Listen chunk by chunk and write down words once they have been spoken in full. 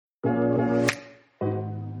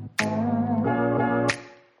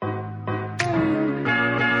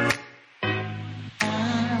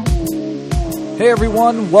Hey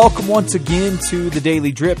everyone, welcome once again to the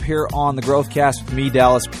Daily Drip here on the Growthcast with me,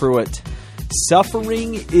 Dallas Pruitt.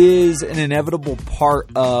 Suffering is an inevitable part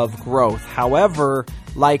of growth. However,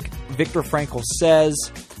 like Viktor Frankl says,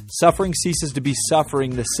 suffering ceases to be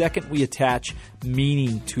suffering the second we attach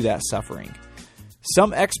meaning to that suffering.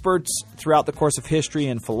 Some experts throughout the course of history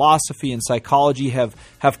and philosophy and psychology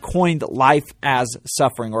have coined life as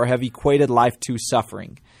suffering or have equated life to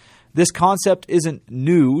suffering. This concept isn't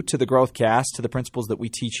new to the Growthcast, to the principles that we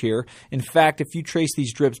teach here. In fact, if you trace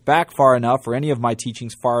these drips back far enough, or any of my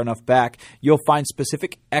teachings far enough back, you'll find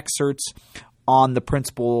specific excerpts on the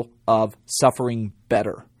principle of suffering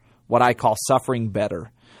better, what I call suffering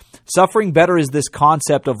better. Suffering better is this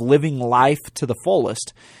concept of living life to the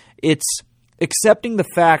fullest. It's accepting the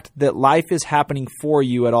fact that life is happening for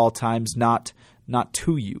you at all times, not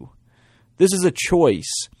to you. This is a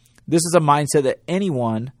choice. This is a mindset that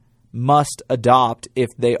anyone must adopt if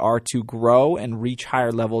they are to grow and reach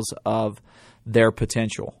higher levels of their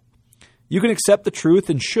potential. You can accept the truth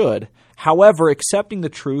and should. However, accepting the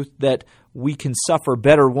truth that we can suffer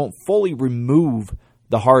better won't fully remove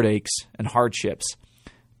the heartaches and hardships.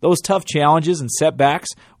 Those tough challenges and setbacks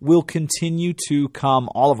will continue to come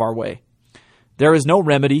all of our way. There is no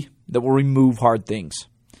remedy that will remove hard things.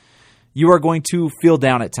 You are going to feel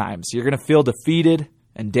down at times. You're going to feel defeated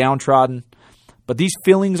and downtrodden. But these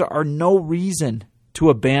feelings are no reason to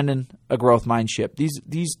abandon a growth mindset.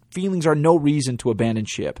 These feelings are no reason to abandon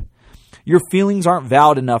ship. Your feelings aren't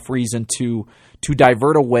valid enough reason to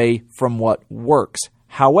divert away from what works.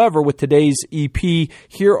 However, with today's EP,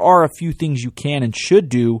 here are a few things you can and should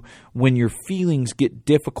do when your feelings get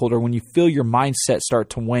difficult or when you feel your mindset start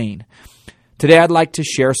to wane. Today, I'd like to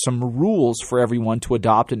share some rules for everyone to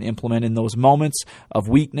adopt and implement in those moments of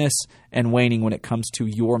weakness and waning when it comes to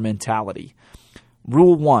your mentality.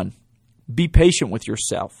 Rule 1, be patient with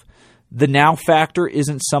yourself. The now factor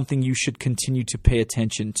isn't something you should continue to pay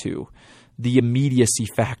attention to. The immediacy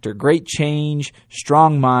factor, great change,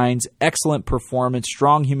 strong minds, excellent performance,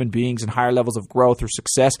 strong human beings, and higher levels of growth or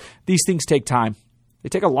success, these things take time. They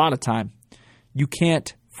take a lot of time. You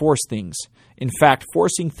can't force things. In fact,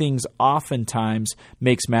 forcing things oftentimes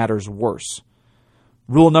makes matters worse.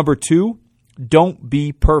 Rule number 2, don't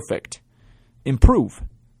be perfect. Improve.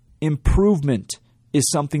 Improvement is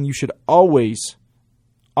something you should always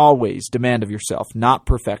demand of yourself, not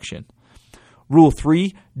perfection. Rule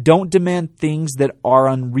 3, don't demand things that are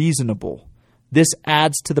unreasonable. This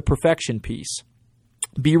adds to the perfection piece.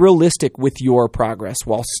 Be realistic with your progress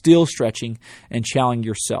while still stretching and challenging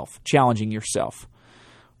yourself.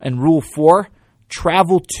 And rule 4,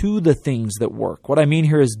 travel to the things that work. What I mean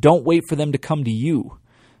here is don't wait for them to come to you.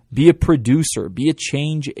 Be a producer, be a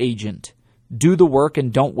change agent. Do the work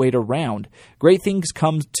and don't wait around. Great things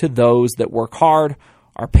come to those that work hard,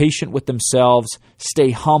 are patient with themselves,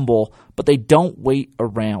 stay humble, but they don't wait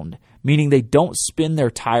around, meaning they don't spin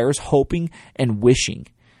their tires hoping and wishing.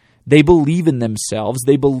 They believe in themselves.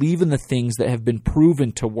 They believe in the things that have been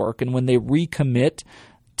proven to work, and when they recommit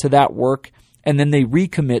to that work, and then they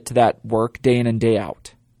recommit to that work day in and day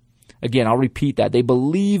out. Again, I'll repeat that. They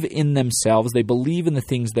believe in themselves. They believe in the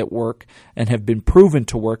things that work and have been proven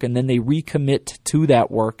to work, and then they recommit to that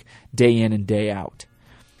work day in and day out.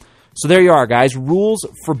 So there you are, guys. Rules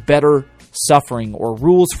for better suffering, or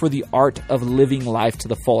rules for the art of living life to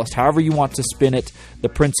the fullest. However you want to spin it, the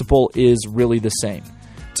principle is really the same.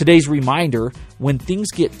 Today's reminder, when things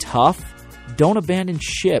get tough, don't abandon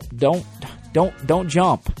ship. Don't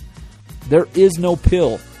jump. There is no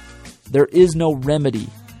pill. There is no remedy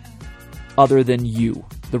other than you.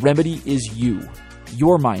 The remedy is you,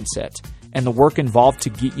 your mindset, and the work involved to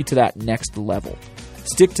get you to that next level.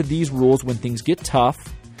 Stick to these rules when things get tough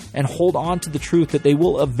and hold on to the truth that they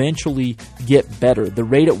will eventually get better. The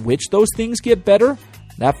rate at which those things get better,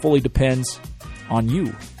 that fully depends on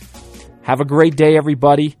you. Have a great day,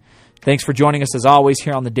 everybody. Thanks for joining us as always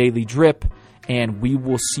here on the Daily Drip, and we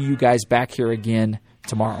will see you guys back here again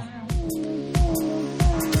tomorrow.